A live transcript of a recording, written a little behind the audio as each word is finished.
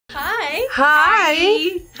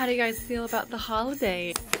Hi. How do you guys feel about the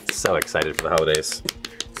holiday? So excited for the holidays.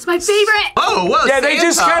 It's my favorite. Oh, whoa, Yeah, Santa. they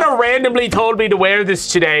just kind of randomly told me to wear this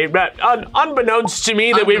today, but unbeknownst to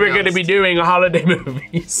me that we were going to be doing holiday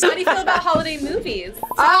movies. How do you feel about holiday movies?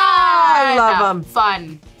 I love them.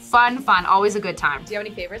 Fun. Always a good time. Do you have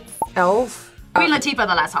any favorites? Elf. Queen Latifah,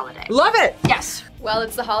 The Last Holiday. Love it. Yes. Well,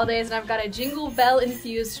 it's the holidays and I've got a Jingle Bell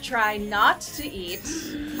infused try not to eat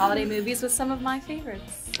holiday movies with some of my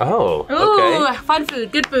favorites. Oh, Ooh, okay. fun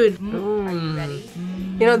food, good food. Are you ready?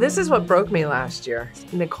 You know, this is what broke me last year.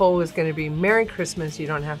 Nicole was going to be, Merry Christmas, you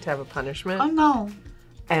don't have to have a punishment. Oh no.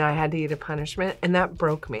 And I had to eat a punishment, and that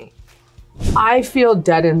broke me. I feel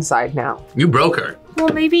dead inside now. You broke her.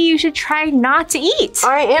 Well, maybe you should try not to eat.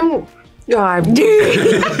 I am.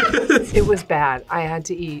 It was bad. I had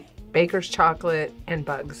to eat Baker's chocolate and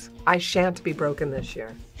bugs. I shan't be broken this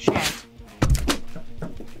year. Shan't.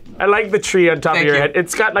 I like the tree on top Thank of your you. head.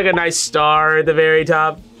 It's got like a nice star at the very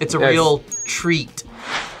top. It's a Yes. real treat.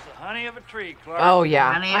 Honey of a tree, Clark. Oh,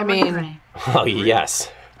 yeah. Honey, I mean, Oh,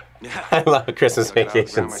 yes. I love Christmas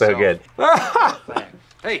Vacation, so good.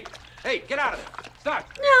 Hey, get out of there. Stop.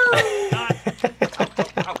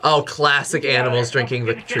 Oh, classic animals drinking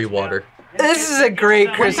the tree water. this is a great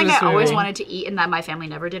One Christmas thing I always movie. wanted to eat and that my family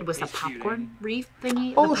never did was the popcorn wreath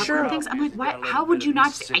thingy. Oh, the popcorn sure. Things. I'm like, why? How would you not?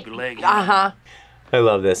 Mississippi leg. Uh-huh. I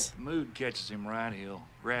love this. The mood catches him right, he'll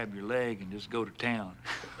grab your leg and just go to town.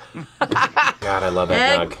 God, I love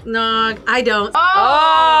eggnog. Eggnog. I don't.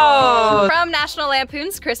 Oh! From National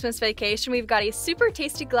Lampoon's Christmas Vacation, we've got a super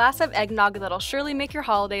tasty glass of eggnog that'll surely make your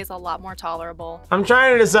holidays a lot more tolerable. I'm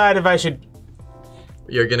trying to decide if I should.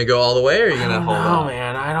 You're gonna go all the way, or you're gonna hold Oh on?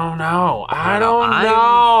 man, I don't know. I know. don't I'm-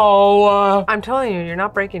 know. I'm telling you, you're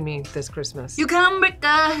not breaking me this Christmas. You come break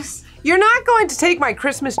us. You're not going to take my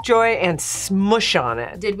Christmas joy and smush on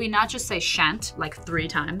it. Did we not just say shan't like 3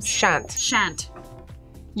 times? Shan't. Shan't.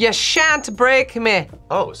 You shan't break me.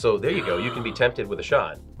 Oh, so there you go. You can be tempted with a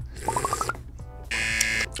shot.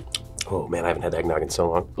 Oh man, I haven't had eggnog in so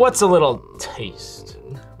long. What's a little taste?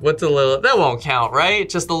 What's a little? That won't count, right?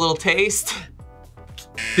 Just a little taste.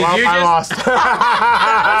 Did Well, you I just? lost.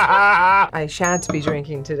 I shan't be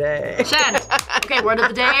drinking today. Shan't. Okay, word of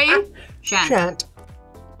the day. Shan't. Shan't.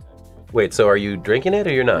 Wait, so are you drinking it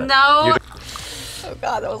or you're not? No. Oh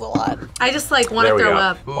God, that was a lot. I just like want There to we throw go.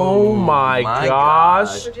 up. Oh my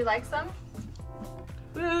gosh. Would you like some?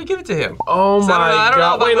 Give it to him. Oh So I my don't know- I don't know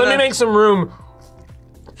god. if I'm Wait, let me gonna- make some room.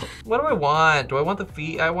 What do I want? Do I want the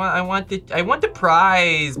feet? I want the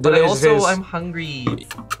prize, but This also is- I'm hungry.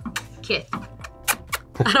 Kit.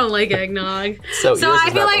 I don't like eggnog. So So yours I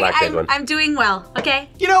is feel not the like lactate one. I'm doing well. Okay.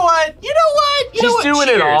 You know what? You know what? You know She's what? doing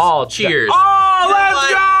Cheers. it all. Cheers. Oh, You know let's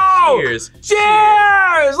what? go! Cheers.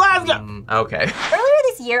 Cheers! Let's go! Okay. Earlier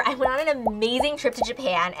this year, I went on an amazing trip to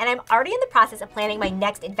Japan, and I'm already in the process of planning my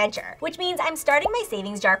next adventure, which means I'm starting my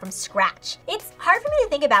savings jar from scratch. It's hard for me to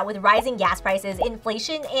think about with rising gas prices,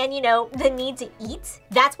 inflation, and you know, the need to eat.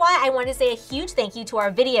 That's why I wanted to say a huge thank you to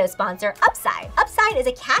our video sponsor, Upside. Upside is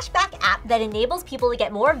a cashback app that enables people to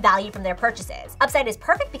get more value from their purchases. Upside is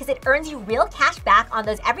perfect because it earns you real cash back on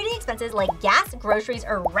those everyday expenses like gas, groceries,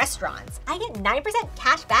 or restaurants. I get 9%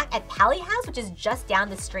 cash back at Pally House, which is just down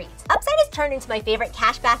the street. Upside has turned into my favorite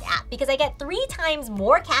cashback app because I get 3 times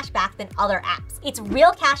more cash back than other apps. It's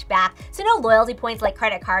real cash back, so no loyalty points like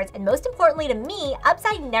credit cards, and most importantly to me,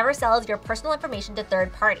 Upside never sells your personal information to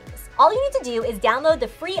third parties. All you need to do is download the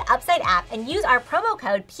free Upside app and use our promo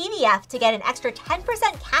code PVF to get an extra 10%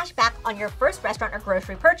 cash back on your first restaurant or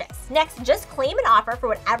grocery purchase. Next, just claim an offer for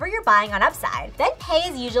whatever you're buying on Upside, then pay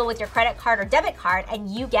as usual with your credit card or debit card, and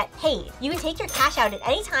you get paid. You can take your cash out at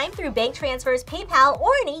any time through bank transfers, PayPal,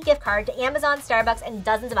 or an e-gift card to Amazon, Starbucks, and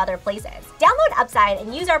dozens of other places. Download Upside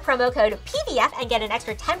and use our promo code PVF and get an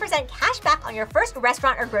extra 10% cash back on your first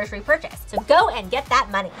restaurant or grocery purchase. So go and get that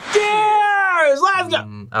money. Cheers! Let's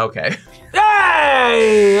go! Okay.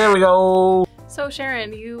 Yay! There we go. So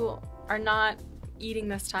Sharon, you are not eating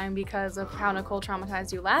this time because of how Nicole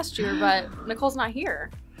traumatized you last year, but Nicole's not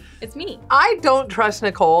here. It's me. I don't trust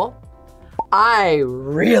Nicole. I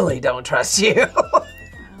really don't trust you.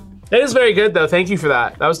 It is very good though. Thank you for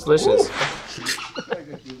that. That was delicious.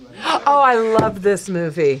 Oh, I love this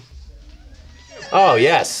movie. Oh,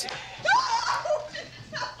 yes.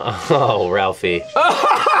 Oh, Ralphie.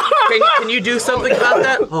 Can you do something about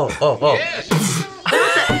that? Oh.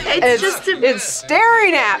 It's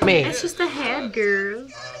staring at me. It's just a head, girl.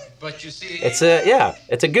 But you see, It's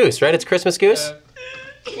a goose, right? It's a Christmas goose?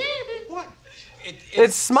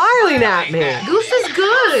 It's smiling at me. Goose is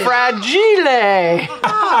good. Fragile.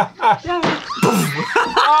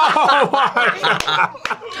 Oh my God.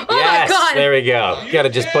 Yes, my God. there we go. Gotta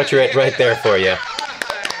just butcher it right there for you.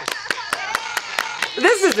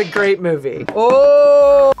 This is a great movie.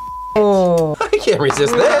 Oh. I can't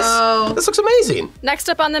resist this. This looks amazing. Next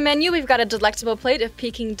up on the menu, we've got a delectable plate of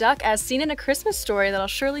Peking duck as seen in A Christmas Story that'll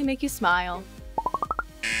surely make you smile.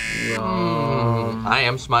 I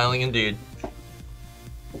am smiling indeed.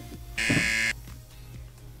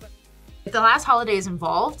 If the last holiday is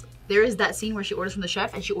involved, there is that scene where she orders from the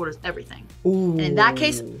chef and she orders everything. Ooh. And in that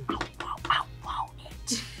case,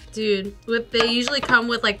 dude, they usually come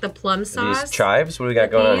with like the plum sauce. These chives? What do we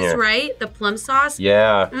got going on here? Right? The plum sauce.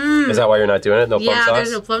 Yeah. Is that why you're not doing it? No plum sauce? Yeah,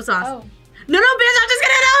 there's no plum sauce. Oh. No, bitch, I'm just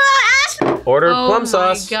gonna Ash! Order Oh plum my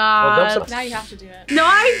sauce. God. Well, dump some- Now you have to do it. No,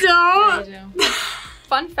 I don't. Yeah, you do.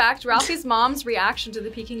 Fun fact, Ralphie's mom's reaction to the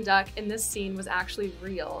Peking duck in this scene was actually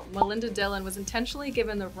real. Melinda Dillon was intentionally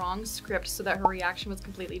given the wrong script so that her reaction was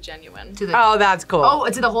completely genuine. Oh, that's cool. Oh,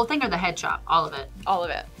 to the whole thing or the head chop? All of it. All of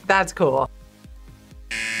it. That's cool.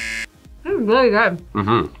 It's really good.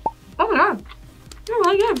 Mm-hmm. Oh my God. It's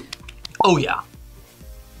really good. Oh yeah.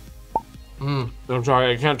 I'm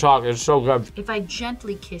sorry, I can't talk. It's so good. If I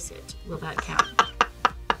gently kiss it, will that count?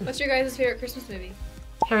 What's your guys' favorite Christmas movie?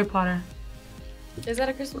 Harry Potter. Is that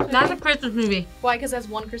a Christmas movie? That's a Christmas movie. Why? Because there's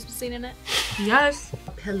one Christmas scene in it? Yes.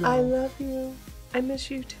 A pillow. I love you. I miss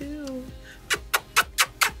you too.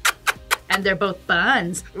 And they're both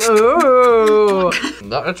buns. Ooh.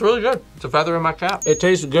 No, it's really good. It's a feather in my cap. It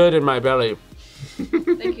tastes good in my belly.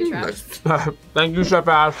 Thank you, Travis. Thank you, Chef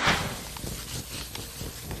Ash.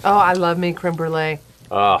 Oh, I love me creme brulee.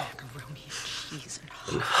 Oh.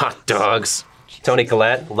 And hot dogs. Toni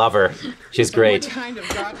Collette, love her. She's great. What kind of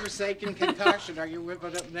godforsaken concoction are you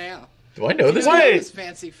whipping up now? Do I know this? Wait.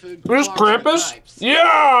 Fancy food. Where's Krampus? Pipes.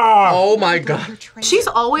 Yeah! Oh my God. She's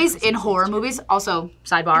always in horror movies. Also,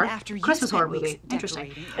 sidebar, Christmas horror movie.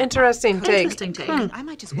 Interesting. Interesting take. Interesting take. I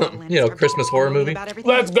might just waddle in You know, and start Christmas horror bawling movie. about everything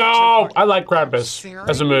Let's that's go! so I like Krampus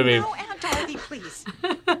as a movie. No, Aunt Dorothy, please.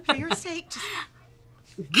 For your sake,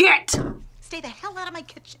 just Get! stay the hell out of my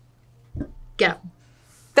kitchen. Get out.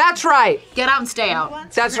 That's right. Get out and stay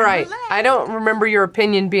out. That's right. I don't remember your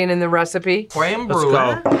opinion being in the recipe. Creme Let's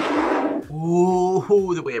brulee. go.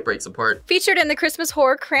 Ooh, the way it breaks apart. Featured in the Christmas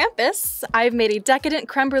horror Krampus, I've made a decadent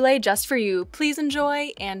creme brulee just for you. Please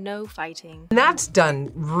enjoy and no fighting. And that's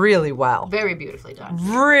done really well. Very beautifully done.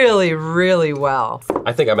 Really, really well.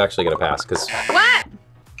 I think I'm actually gonna pass because What?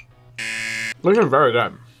 This is very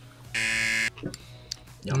good.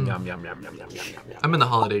 yum yum yum yum yum yum yum yum. I'm in the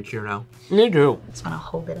holiday cheer now. Me too. Just want to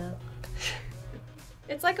hold it up.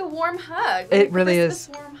 It's like a warm hug. It Like a really Christmas is.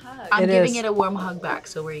 warm hug. I'm It giving is. it a warm hug back,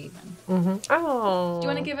 so we're even. Oh. Do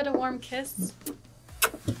you want to give it a warm kiss?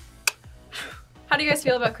 How do you guys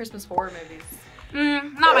feel about Christmas horror movies?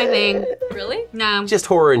 Not my thing. Really? No. Just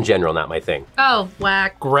horror in general, not my thing. Oh,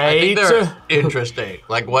 whack. I Great. think they're interesting.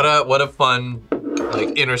 Like what a fun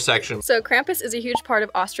like intersection. So Krampus is a huge part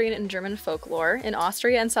of Austrian and German folklore. In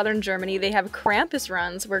Austria and southern Germany, they have Krampus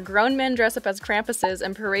runs where grown men dress up as Krampuses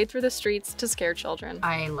and parade through the streets to scare children.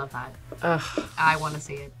 I love that. Ugh. I want to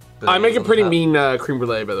see it. I make a pretty mean creme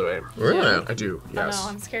brulee, by the way. Really? I do, Oh yes. no,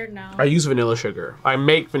 I'm scared now. I use vanilla sugar. I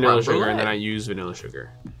make vanilla Creme sugar brulee. and then I use vanilla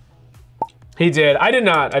sugar. He did. I did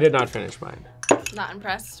not finish mine. Not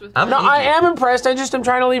impressed with I'm that. No, I am impressed. I just am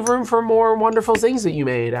trying to leave room for more wonderful things that you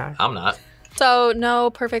made, Ash. I'm not. So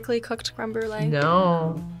no perfectly cooked creme brulee?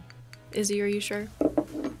 No. Izzy, are you sure?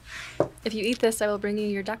 If you eat this, I will bring you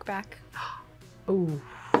your duck back. Ooh.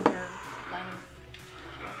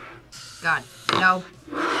 God, no.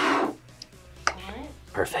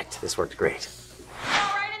 Perfect. This worked great.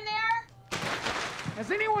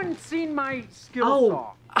 Has anyone seen my skill Oh.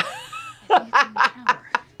 saw?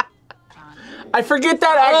 I forget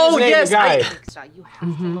that actor's Oh, name, yes, the guy. You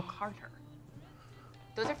have to look harder.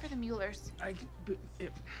 Those are for the Muellers.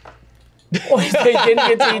 They didn't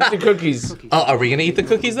get to eat the cookies. Oh, are we gonna eat the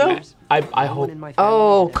cookies though? I hope.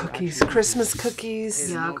 Oh, cookies. Christmas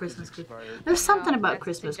cookies. Yeah, Christmas cookies. There's something about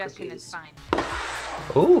Christmas cookies.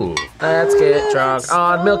 Ooh. Let's get drunk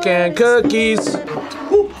on milk and cookies.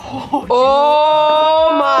 Oh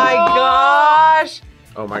my gosh.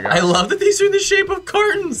 Oh my god. I love that these are in the shape of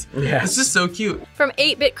cartons. Yes. This is so cute. From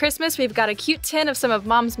 8-Bit Christmas, we've got a cute tin of some of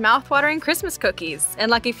Mom's mouth-watering Christmas cookies.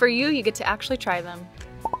 And lucky for you, you get to actually try them.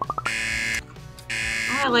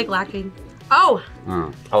 Oh, I like lacking. Oh,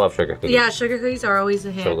 I love sugar cookies. yeah, sugar cookies are always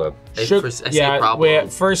a hit. So good. I say problem.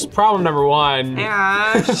 First problem number one.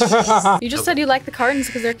 You just said you like the cartons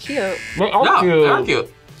because they're cute. They're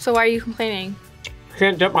cute. So why are you complaining?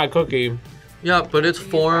 Can't dip my cookie. Yeah, but it's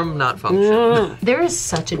form, not function. There is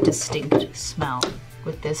such a distinct smell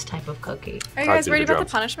with this type of cookie. Are you guys ready about the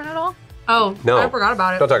punishment at all? Oh, No. I forgot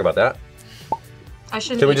about it. Don't talk about that. I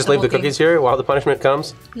shouldn't. Can we eat just leave whole the cookies here while the punishment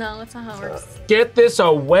comes? No, that's not how it works. Get this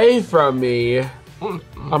away from me.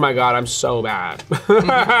 Oh my God, I'm so bad.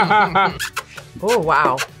 Oh,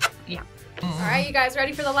 wow. Yeah. All right, you guys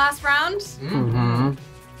ready for the last round? Mm-hmm.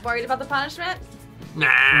 Worried about the punishment? Nah.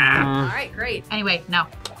 All right, great. Anyway, no.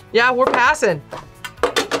 Yeah, we're passing.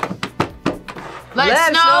 Let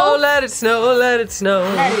it snow. Let it snow, let it snow.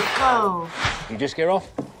 Let it go. You just get off?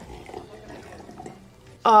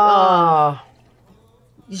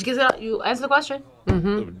 You just get you answer the question.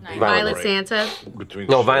 Mm-hmm. Violent Santa.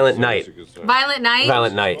 No, Violent Night. Violent Night.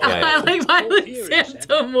 Violent Night. Yeah, I yeah. like Violent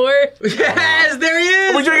Santa more. Yes, there he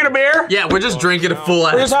is. Are we drinking a beer? Yeah, we're just drinking a full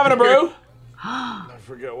ass. We're just having a brew?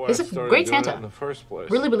 It's a great Santa. in the first place.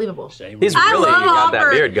 Really believable. He's really got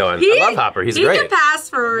that beard going. I love Hopper. He's great. He can pass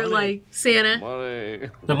for like Santa. Money.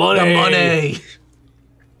 The money. The money.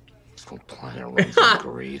 Don't plan to run from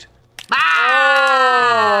greed.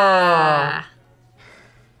 Ah.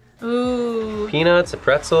 Ooh. Peanuts,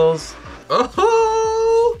 pretzels.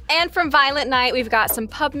 Oh. And from Violent Night, we've got some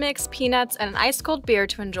pub mix, peanuts, and an ice cold beer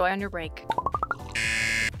to enjoy on your break.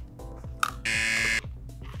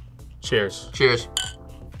 Cheers. Cheers.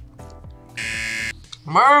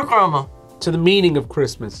 Merry Christmas. To the meaning of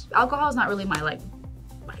Christmas. Alcohol is not really my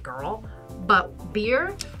girl, but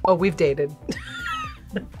beer. Oh, we've dated.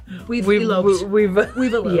 We've eloped. We've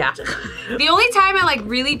eloped. Yeah. The only time I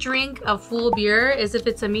really drink a full beer is if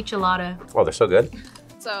it's a michelada. Oh, they're so good.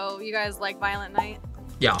 So, you guys like Violent Night?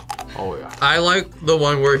 Yeah. Oh yeah. I like the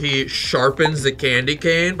one where he sharpens the candy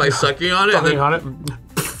cane by sucking on it. Sucking on it.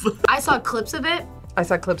 I saw clips of it, I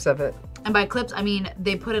saw clips of it. and by clips I mean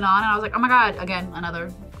they put it on, and I was like, oh my god, again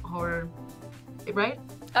another horror, right?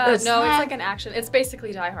 No, it's like an action. It's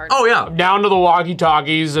basically Die Hard. Oh yeah. Down to the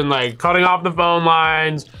walkie-talkies and like cutting off the phone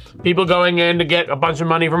lines. People going in to get a bunch of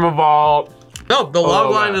money from a vault. No, the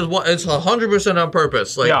log line is it's 100% on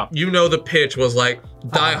purpose. Like you know, the pitch was like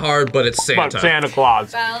Die Hard, but it's Santa. But Santa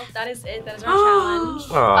Claus. Well, that is it. That is our challenge.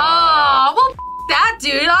 Oh, well, that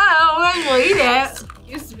dude. I don't want to eat it.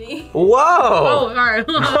 Excuse me. Whoa! Oh,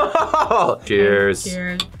 all right. Cheers.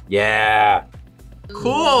 Cheers. Yeah.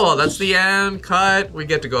 Cool. That's the end. Cut. We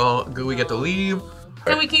get to go. We get to leave.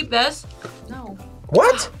 Can we keep this? No.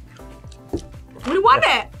 What? We want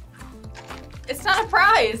it. It's not a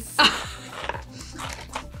prize.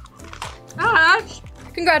 Ah.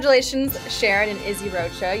 Congratulations, Sharon and Izzy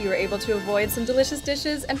Rocha. You were able to avoid some delicious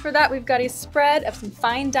dishes, and for that, we've got a spread of some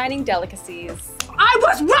fine dining delicacies. I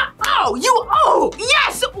was right. Oh, you. Oh,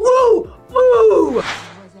 yes. Woo. Woo.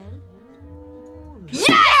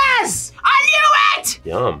 Yes. I knew it.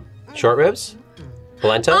 Yum. Short ribs?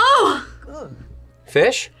 Polenta? Oh.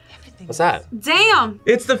 Fish? What's that? Damn.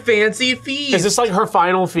 It's the fancy feast. Is this like her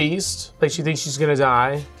final feast? Like she thinks she's gonna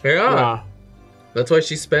die? Yeah. That's why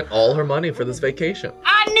she spent all her money for this vacation.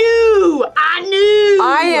 I knew.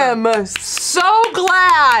 I am so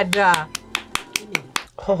glad.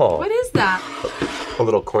 Oh. What is that? A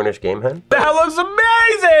little Cornish game hen? That looks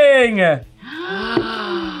amazing!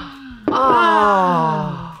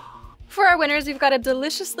 Oh. For our winners, we've got a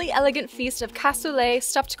deliciously elegant feast of cassoulet,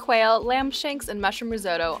 stuffed quail, lamb shanks, and mushroom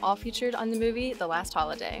risotto, all featured on the movie The Last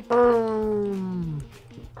Holiday. What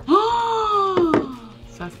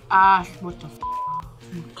the f?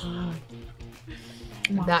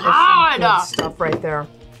 That is some good stuff right there.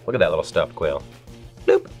 Look at that little stuffed quail.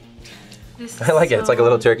 Bloop. I like it. It's like a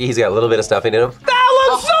little turkey. He's got a little bit of stuffing in him. That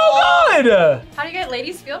looks so good! How do you guys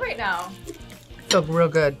ladies feel right now? Feel real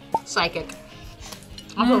good. Psychic.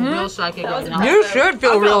 I feel real psychic right now. You should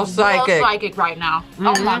feel real psychic. Real psychic right now.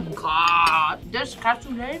 Oh my god. This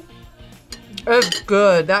cassoulet? It's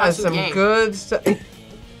good. That is some Cassoulet. good stuff.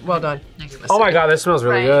 Well done. Oh my god, this smells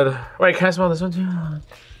really Right. good. Wait, can I smell this one too?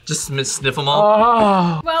 Just sniff them all.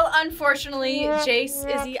 Oh. Well, unfortunately, Jace,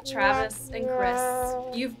 Izzy, Travis, and Chris,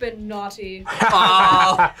 you've been naughty.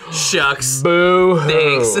 Oh, shucks. Boo.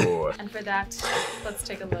 Thanks. And for that, let's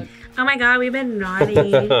take a look. Oh my god, we've been naughty.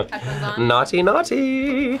 Headphones on. Naughty,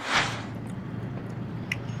 naughty.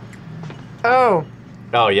 Oh.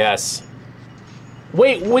 Oh, yes.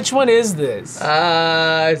 Wait, which one is this?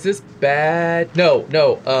 Is this bad? No.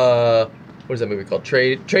 What is that movie called?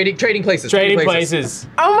 Trading Places. Trading Places.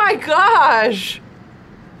 Oh my gosh.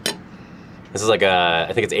 This is like a,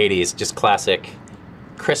 I think it's 80s, just classic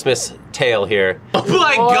Christmas tale here. Oh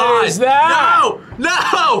my What god! is that?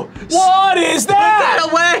 No! What is that?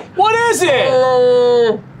 Put that away! What is it?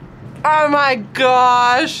 Oh my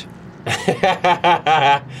gosh.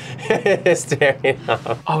 Staring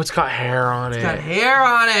up. Oh, it's got hair on it. It's got hair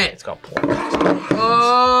on it. It's got pork.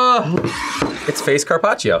 Oh. It's face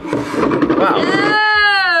carpaccio. Wow.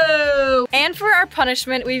 No! And for our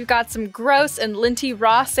punishment, we've got some gross and linty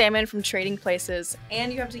raw salmon from Trading Places.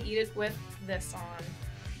 And you have to eat it with this on.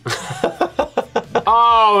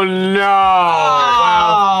 Oh no!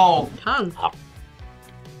 Wow. Tongue.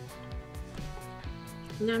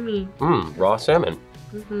 Yummy. Mmm, raw salmon.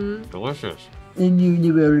 Mm-hmm. Delicious. And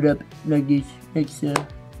you roll it up like this, like so.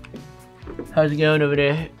 How's it going over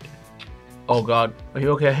there? Oh God, are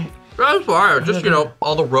you okay? That's fire. Just, you know,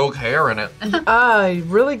 all the rogue hair in it.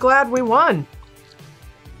 Really glad we won.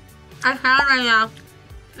 I can't right now.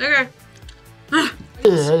 Okay.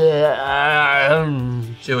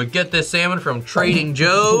 Should we get this salmon from Trading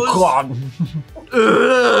Joe's? God.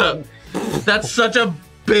 Ugh. That's such a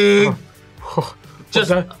big. Was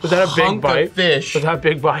that a big bite? Fish. Was that a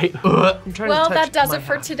big bite? Well, that does it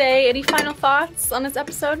for today. Any final thoughts on this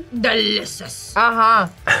episode? Delicious. Uh-huh.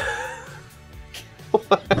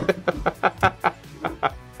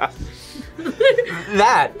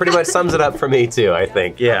 That pretty much sums it up for me too, I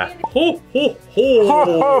think. Yeah. Ho, ho,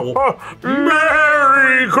 ho.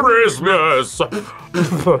 Merry Christmas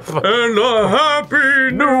and a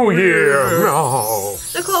Happy New Year. No.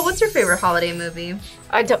 Nicole, what's your favorite holiday movie?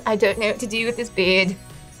 I don't know what to do with this bed.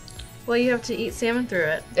 Well, you have to eat salmon through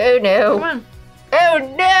it. Oh no. Come on.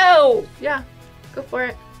 Oh no. Yeah, go for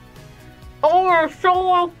it. Oh,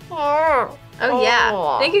 so far. Oh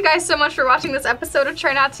yeah. Thank you guys so much for watching this episode of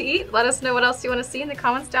Try Not to Eat. Let us know what else you want to see in the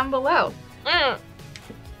comments down below.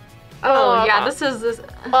 Oh yeah, this is this.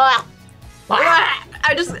 I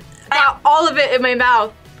just got all of it in my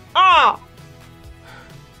mouth.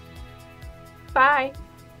 Bye.